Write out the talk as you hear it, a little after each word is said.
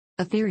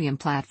Ethereum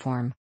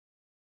platform.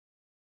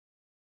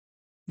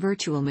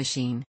 Virtual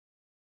machine.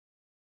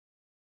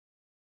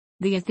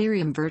 The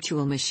Ethereum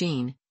Virtual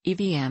Machine,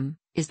 EVM,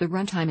 is the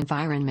runtime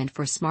environment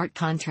for smart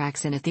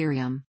contracts in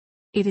Ethereum.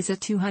 It is a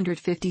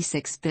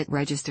 256-bit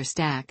register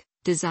stack,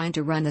 designed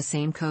to run the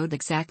same code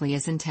exactly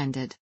as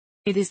intended.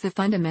 It is the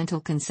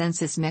fundamental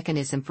consensus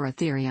mechanism for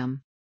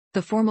Ethereum.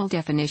 The formal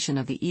definition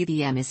of the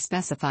EVM is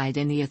specified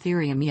in the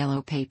Ethereum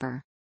Yellow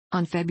Paper.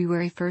 On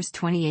February 1,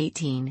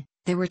 2018,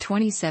 there were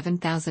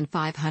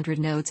 27,500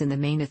 nodes in the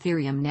main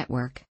Ethereum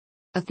network.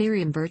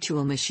 Ethereum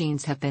virtual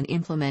machines have been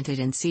implemented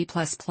in C++,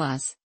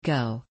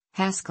 Go,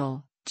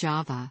 Haskell,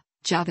 Java,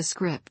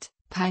 JavaScript,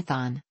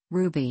 Python,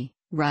 Ruby,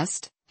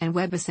 Rust, and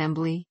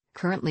WebAssembly,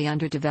 currently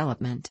under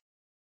development.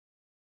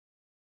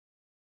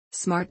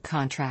 Smart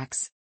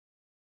contracts.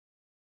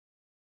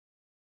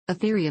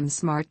 Ethereum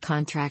smart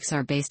contracts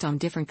are based on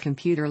different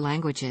computer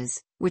languages,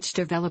 which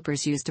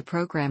developers use to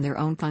program their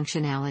own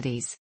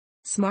functionalities.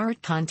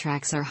 Smart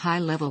contracts are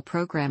high-level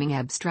programming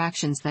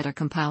abstractions that are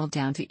compiled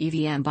down to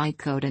EVM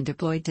bytecode and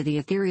deployed to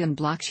the Ethereum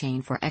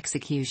blockchain for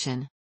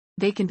execution.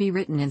 They can be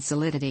written in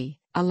Solidity,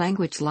 a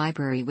language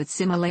library with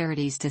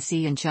similarities to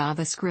C and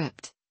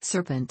JavaScript,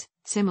 Serpent,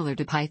 similar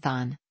to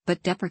Python,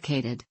 but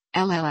deprecated,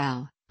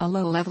 LLL, a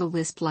low-level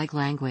Lisp-like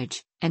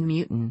language, and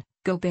Mutant,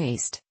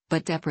 Go-based,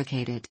 but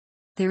deprecated.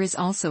 There is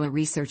also a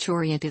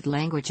research-oriented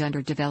language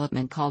under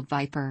development called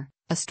Viper,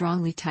 a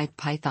strongly typed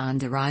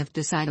Python-derived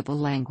decidable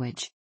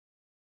language.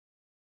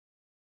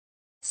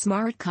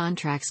 Smart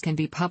contracts can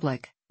be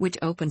public, which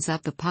opens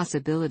up the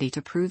possibility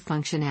to prove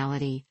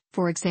functionality,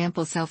 for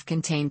example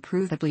self-contained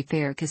provably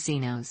fair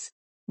casinos.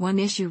 One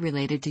issue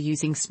related to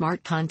using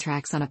smart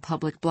contracts on a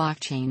public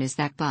blockchain is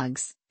that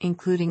bugs,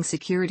 including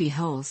security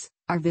holes,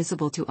 are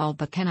visible to all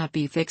but cannot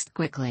be fixed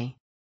quickly.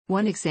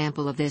 One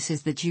example of this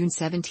is the June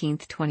 17,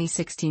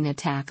 2016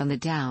 attack on the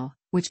DAO,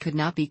 which could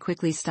not be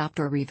quickly stopped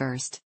or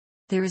reversed.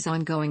 There is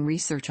ongoing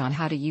research on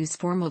how to use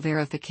formal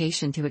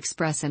verification to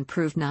express and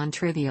prove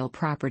non-trivial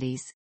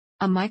properties.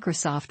 A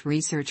Microsoft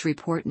research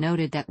report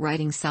noted that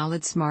writing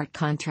solid smart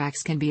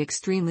contracts can be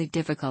extremely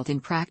difficult in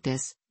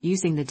practice,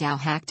 using the DAO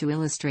hack to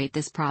illustrate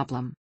this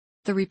problem.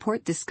 The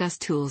report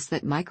discussed tools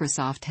that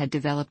Microsoft had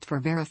developed for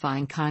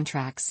verifying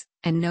contracts,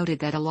 and noted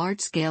that a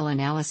large-scale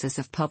analysis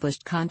of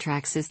published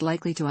contracts is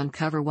likely to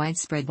uncover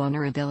widespread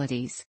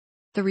vulnerabilities.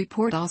 The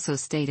report also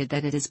stated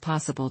that it is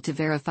possible to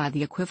verify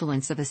the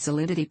equivalence of a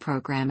Solidity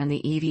program and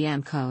the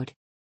EVM code.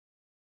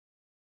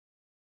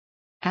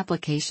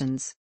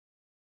 Applications.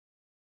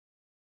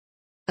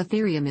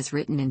 Ethereum is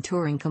written in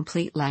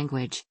Turing-complete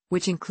language,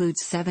 which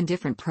includes 7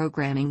 different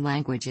programming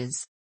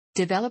languages.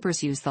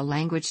 Developers use the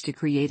language to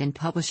create and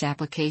publish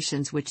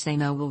applications which they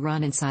know will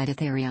run inside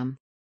Ethereum.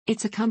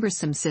 It's a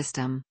cumbersome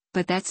system,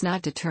 but that's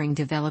not deterring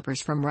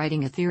developers from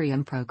writing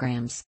Ethereum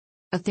programs.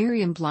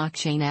 Ethereum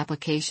blockchain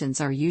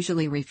applications are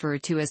usually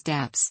referred to as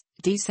dApps,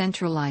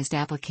 decentralized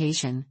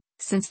application,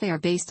 since they are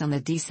based on the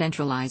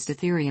decentralized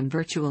Ethereum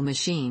virtual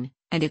machine,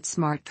 and its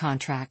smart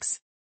contracts.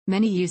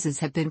 Many uses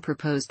have been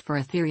proposed for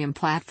Ethereum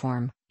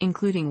platform,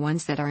 including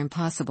ones that are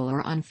impossible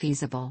or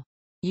unfeasible.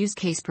 Use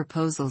case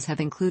proposals have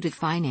included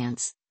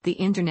finance, the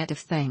Internet of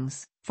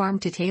Things,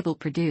 farm-to-table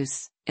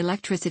produce,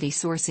 electricity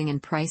sourcing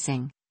and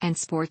pricing, and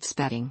sports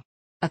betting.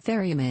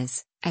 Ethereum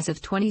is, as of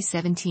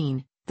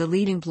 2017, the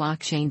leading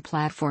blockchain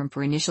platform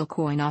for initial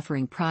coin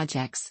offering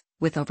projects,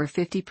 with over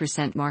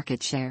 50%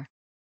 market share.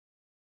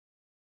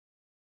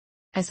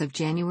 As of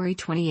January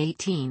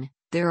 2018,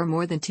 there are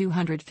more than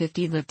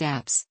 250 lived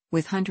apps,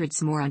 with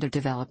hundreds more under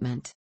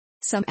development.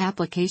 Some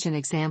application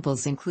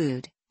examples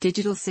include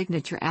digital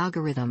signature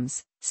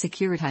algorithms,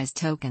 securitized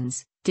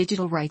tokens,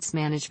 digital rights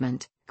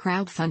management,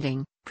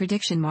 crowdfunding,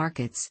 prediction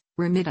markets,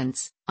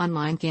 remittance,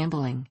 online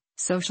gambling,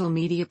 social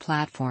media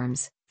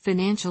platforms,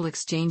 financial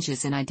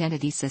exchanges and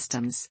identity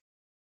systems.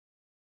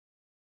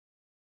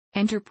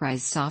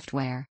 Enterprise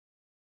software.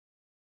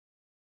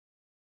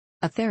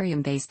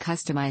 Ethereum-based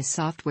customized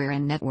software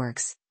and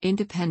networks,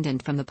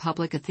 independent from the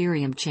public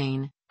Ethereum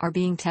chain, are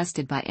being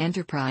tested by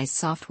enterprise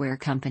software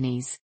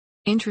companies.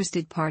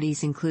 Interested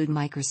parties include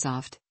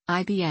Microsoft,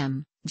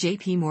 IBM,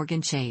 JP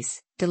Morgan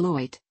Chase,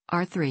 Deloitte,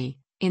 R3,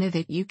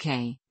 Innovate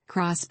UK,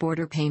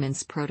 Cross-Border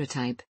Payments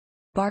Prototype.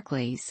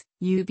 Barclays,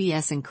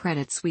 UBS and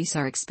Credit Suisse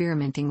are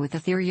experimenting with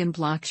Ethereum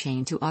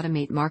blockchain to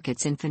automate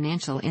markets in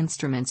Financial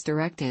Instruments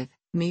Directive,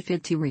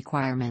 MiFID II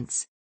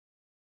requirements.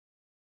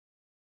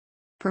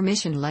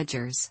 Permission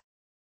ledgers.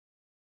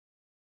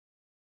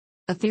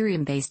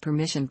 Ethereum-based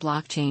permission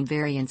blockchain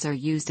variants are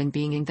used and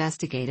being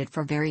investigated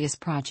for various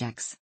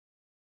projects.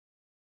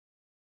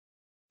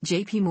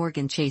 JP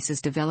Morgan Chase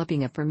is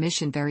developing a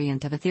permission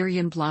variant of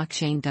Ethereum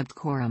blockchain dubbed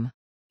Quorum.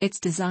 It's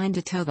designed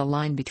to toe the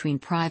line between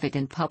private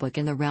and public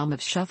in the realm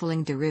of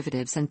shuffling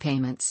derivatives and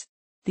payments.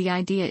 The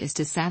idea is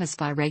to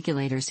satisfy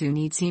regulators who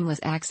need seamless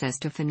access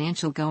to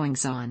financial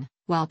goings-on,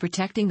 while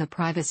protecting the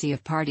privacy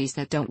of parties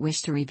that don't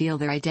wish to reveal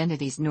their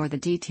identities nor the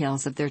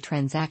details of their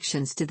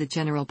transactions to the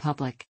general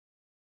public.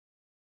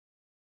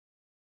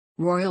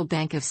 Royal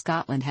Bank of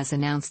Scotland has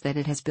announced that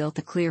it has built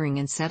a clearing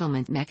and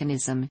settlement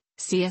mechanism,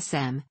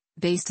 CSM,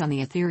 based on the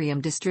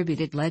Ethereum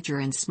distributed ledger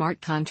and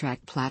smart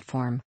contract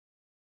platform.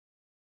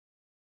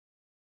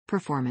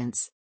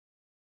 Performance.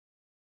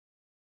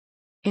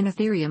 In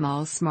Ethereum,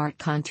 all smart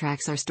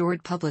contracts are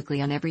stored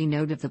publicly on every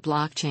node of the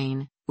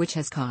blockchain, which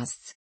has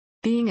costs.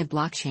 Being a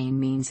blockchain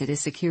means it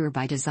is secure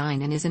by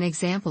design and is an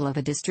example of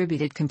a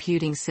distributed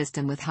computing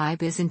system with high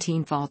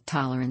Byzantine fault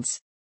tolerance.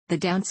 The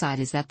downside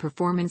is that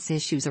performance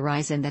issues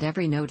arise and that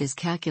every node is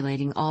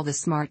calculating all the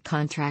smart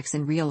contracts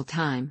in real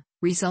time,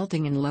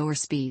 resulting in lower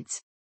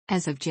speeds.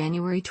 As of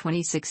January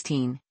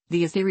 2016,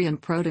 the Ethereum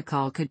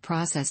protocol could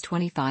process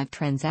 25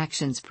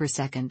 transactions per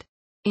second.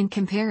 In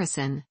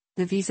comparison,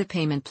 the Visa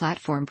payment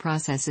platform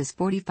processes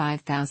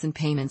 45,000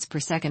 payments per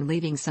second,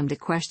 leaving some to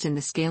question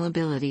the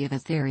scalability of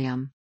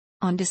Ethereum.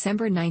 On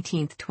December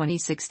 19,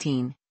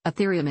 2016,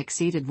 Ethereum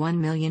exceeded 1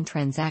 million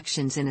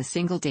transactions in a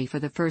single day for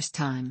the first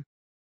time.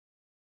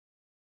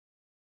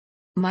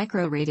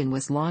 Raiden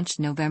was launched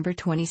November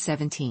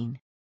 2017.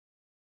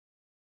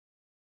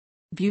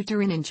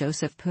 Buterin and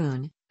Joseph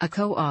Poon, a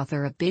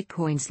co-author of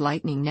Bitcoin's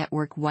Lightning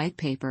Network white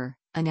paper,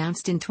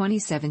 announced in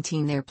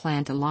 2017 their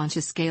plan to launch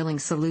a scaling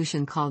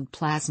solution called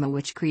Plasma,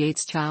 which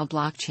creates child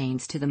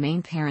blockchains to the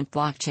main parent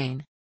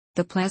blockchain.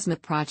 The Plasma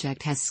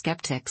project has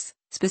skeptics,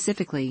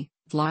 specifically,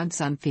 Vlad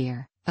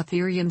Zamfir,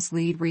 Ethereum's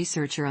lead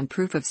researcher on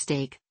proof of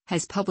stake,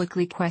 has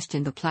publicly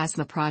questioned the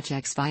Plasma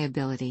project's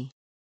viability.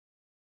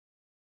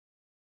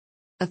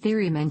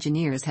 Ethereum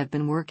engineers have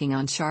been working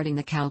on sharding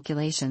the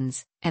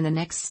calculations, and the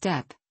next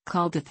step,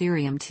 called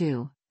Ethereum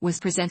 2, was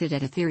presented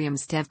at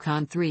Ethereum's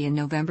DevCon 3 in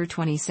November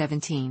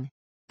 2017.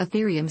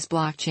 Ethereum's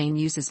blockchain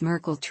uses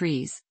Merkle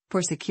trees,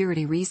 for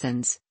security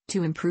reasons,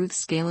 to improve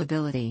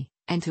scalability,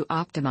 and to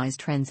optimize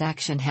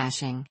transaction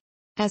hashing.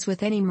 As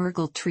with any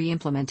Merkle tree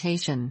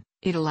implementation,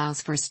 it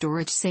allows for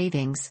storage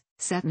savings,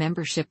 set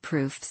membership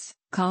proofs,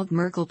 called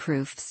Merkle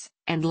proofs,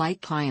 and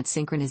light client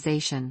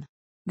synchronization.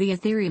 The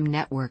Ethereum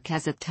network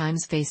has at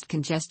times faced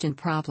congestion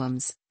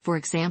problems. For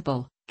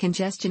example,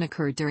 congestion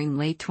occurred during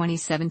late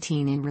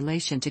 2017 in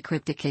relation to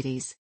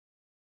CryptoKitties.